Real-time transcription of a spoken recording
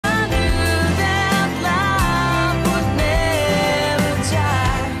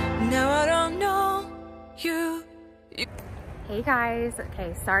Hey guys,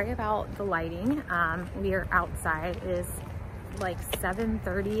 okay, sorry about the lighting. We are outside. It is like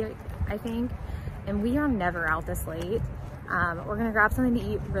 7:30, I think, and we are never out this late. We're gonna grab something to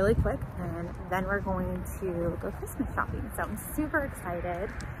eat really quick, and then we're going to go Christmas shopping. So I'm super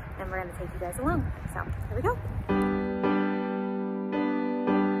excited, and we're gonna take you guys along. So here we go.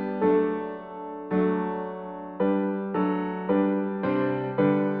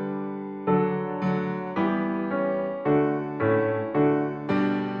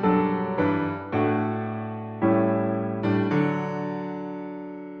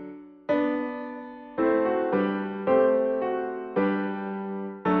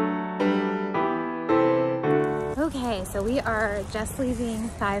 Okay, so we are just leaving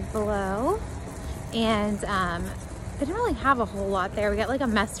Five Below, and they didn't really have a whole lot there. We got like a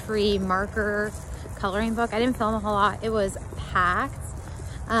mess-free marker coloring book. I didn't film a whole lot. It was packed.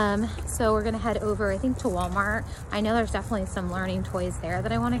 So we're gonna head over, I think, to Walmart. I know there's definitely some learning toys there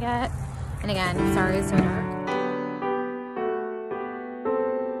that I want to get. And again, sorry it's so dark.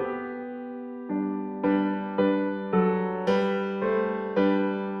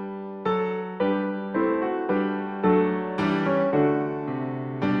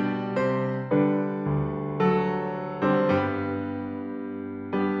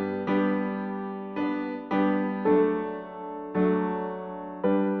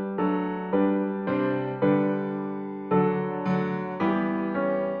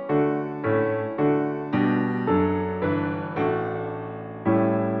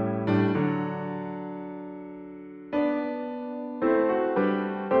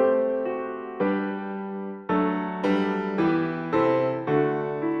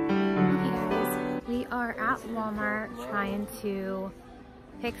 At Walmart trying to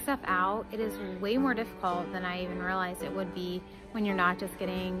pick stuff out. It is way more difficult than I even realized it would be when you're not just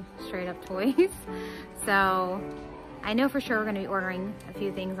getting straight up toys. So I know for sure we're going to be ordering a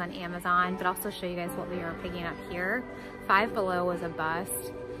few things on Amazon, but also show you guys what we are picking up here. Five Below was a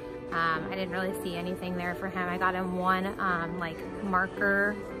bust. I didn't really see anything there for him. I got him one like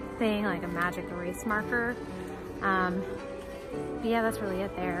marker thing, like a magic erase marker. But yeah, that's really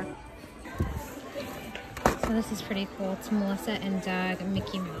it there. So this is pretty cool. It's Melissa and Doug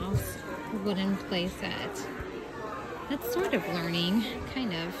Mickey Mouse wooden play set. That's sort of learning,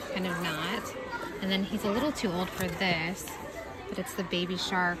 kind of not. And then he's a little too old for this, but it's the Baby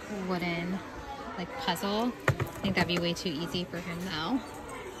Shark wooden like puzzle. I think that'd be way too easy for him though.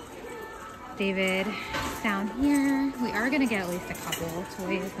 David down here. We are gonna get at least a couple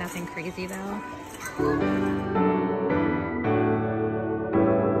toys, nothing crazy though.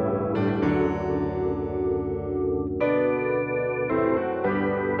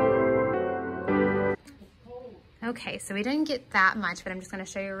 Okay, so we didn't get that much, but I'm just gonna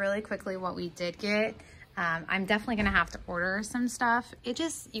show you really quickly what we did get. I'm definitely gonna have to order some stuff. It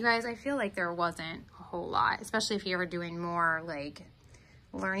just, you guys, I feel like there wasn't a whole lot, especially if you were doing more like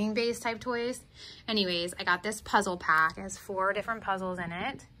learning-based type toys. Anyways, I got this puzzle pack. It has 4 different puzzles in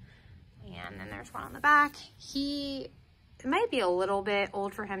it. And then there's one on the back. It might be a little bit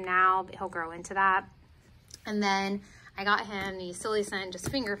old for him now, but he'll grow into that. And then I got him these Silly Scent just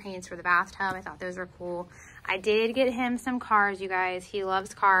finger paints for the bathtub. I thought those were cool. I did get him some cars, you guys. He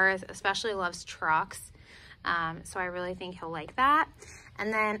loves cars, especially loves trucks. So I really think he'll like that.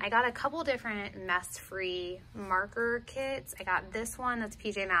 And then I got a couple different mess-free marker kits. I got this one that's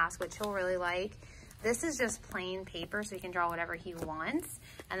PJ Masks, which he'll really like. This is just plain paper, so he can draw whatever he wants.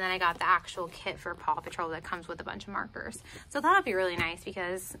 And then I got the actual kit for Paw Patrol that comes with a bunch of markers. So that'll be really nice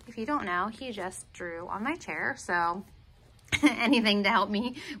because if you don't know, he just drew on my chair. So anything to help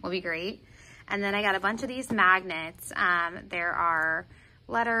me will be great. And then I got a bunch of these magnets. There are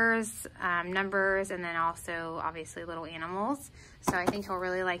letters, numbers, and then also obviously little animals. So I think he'll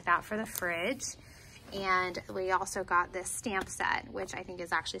really like that for the fridge. And we also got this stamp set, which I think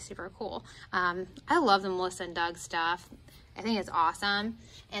is actually super cool. I love the Melissa and Doug stuff. I think it's awesome.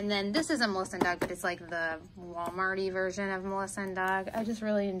 And then this isn't Melissa and Doug, but it's like the Walmart-y version of Melissa and Doug. I just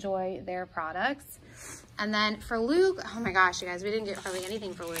really enjoy their products. And then for Luke, oh my gosh, you guys, we didn't get hardly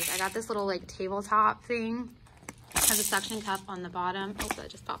anything for Luke. I got this little like tabletop thing. It has a suction cup on the bottom. Oh, that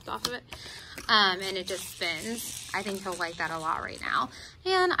just popped off of it. And it just spins. I think he'll like that a lot right now.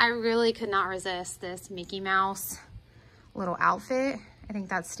 And I really could not resist this Mickey Mouse little outfit. I think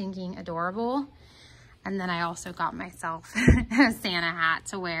that's stinking adorable. And then I also got myself a Santa hat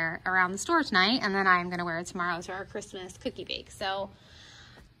to wear around the store tonight. And then I'm going to wear it tomorrow to our Christmas cookie bake. So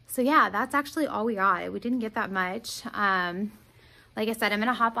yeah, that's actually all we got. We didn't get that much. Like I said, I'm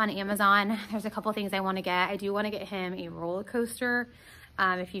gonna hop on Amazon. There's a couple things I wanna get. I do wanna get him a roller coaster.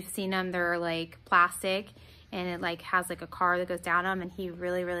 If you've seen them, they're like plastic and it like has like a car that goes down them, and he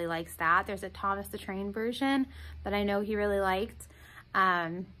really, really likes that. There's a Thomas the Train version that I know he really liked.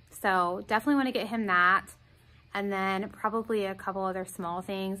 So definitely want to get him that. And then probably a couple other small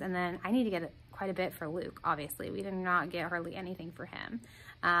things. And then I need to get quite a bit for Luke, obviously. We did not get hardly anything for him.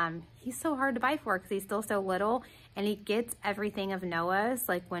 He's so hard to buy for because he's still so little, and he gets everything of Noah's,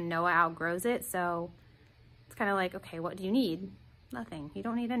 like when Noah outgrows it. So it's kind of like, okay, what do you need? Nothing. You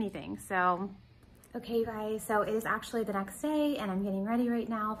don't need anything. So, okay, you guys, so it is actually the next day, and I'm getting ready right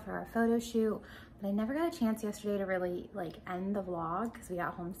now for our photo shoot. But I never got a chance yesterday to really like end the vlog because we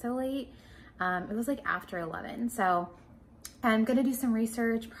got home so late. It was like after 11. So I'm gonna do some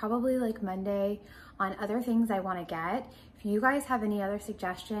research probably like Monday on other things I want to get. If you guys have any other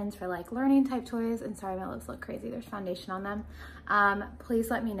suggestions for like learning type toys, and sorry, my lips look crazy, there's foundation on them, please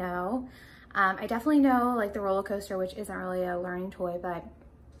let me know. I definitely know like the roller coaster, which isn't really a learning toy, but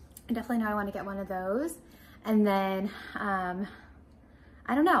I definitely know I want to get one of those. And then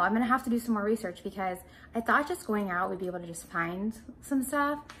I don't know, I'm gonna have to do some more research because I thought just going out we'd be able to just find some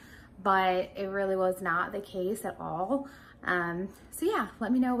stuff, but it really was not the case at all. So yeah,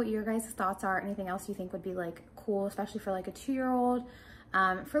 let me know what your guys' thoughts are. Anything else you think would be like cool, especially for like a 2-year-old.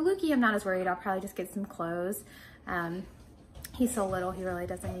 For Lukey, I'm not as worried. I'll probably just get some clothes. He's so little, he really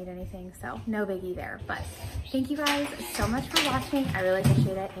doesn't need anything, so no biggie there. But thank you guys so much for watching. I really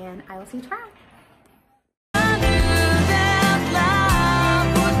appreciate it, and I will see you tomorrow.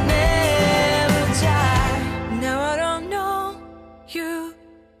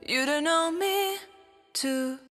 You don't know me too.